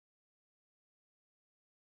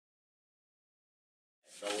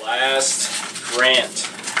The last grant.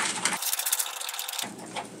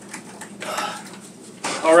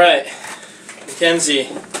 Alright, Mackenzie,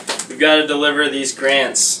 we've got to deliver these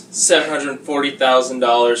grants.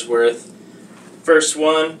 $740,000 worth. First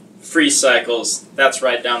one, Free Cycles. That's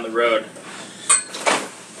right down the road.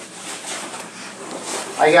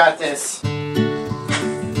 I got this.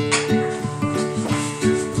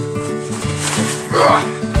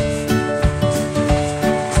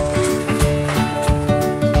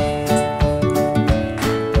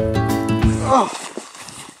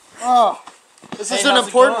 Oh, this is an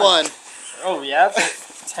important one. Oh yeah,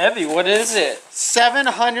 it's heavy. What is it?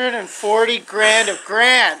 740 grand of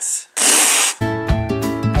grants.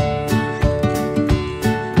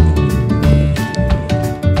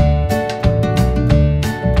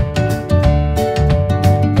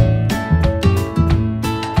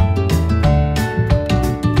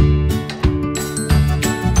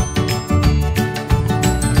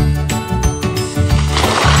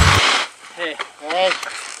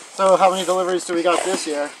 So how many deliveries do we got this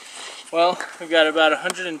year? Well, we've got about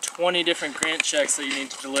 120 different grant checks that you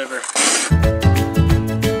need to deliver.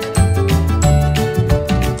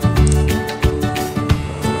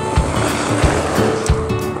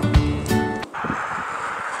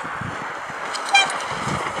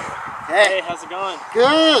 Hey, how's it going?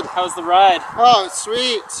 Good. How's the ride? Oh,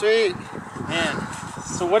 sweet, sweet. Man,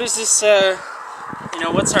 so what is this,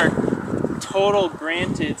 what's our total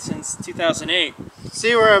granted since 2008?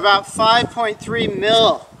 See, we're about 5.3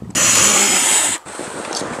 mil.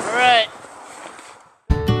 All right.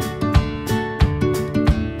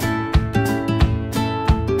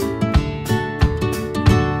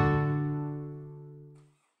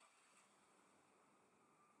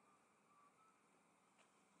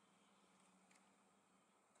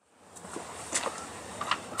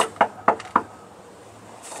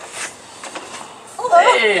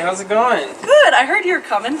 Hey, how's it going? Good, I heard you were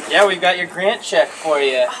coming. Yeah, we've got your grant check for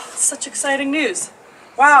you. Oh, it's such exciting news.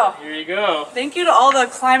 Wow. Here you go. Thank you to all the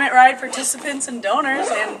Climate Ride participants and donors,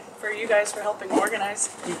 and for you guys for helping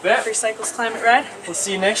organize You bet. Free Cycles Climate Ride. We'll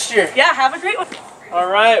see you next year. Yeah, have a great one. All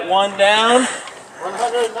right, one down.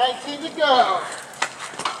 119 to go.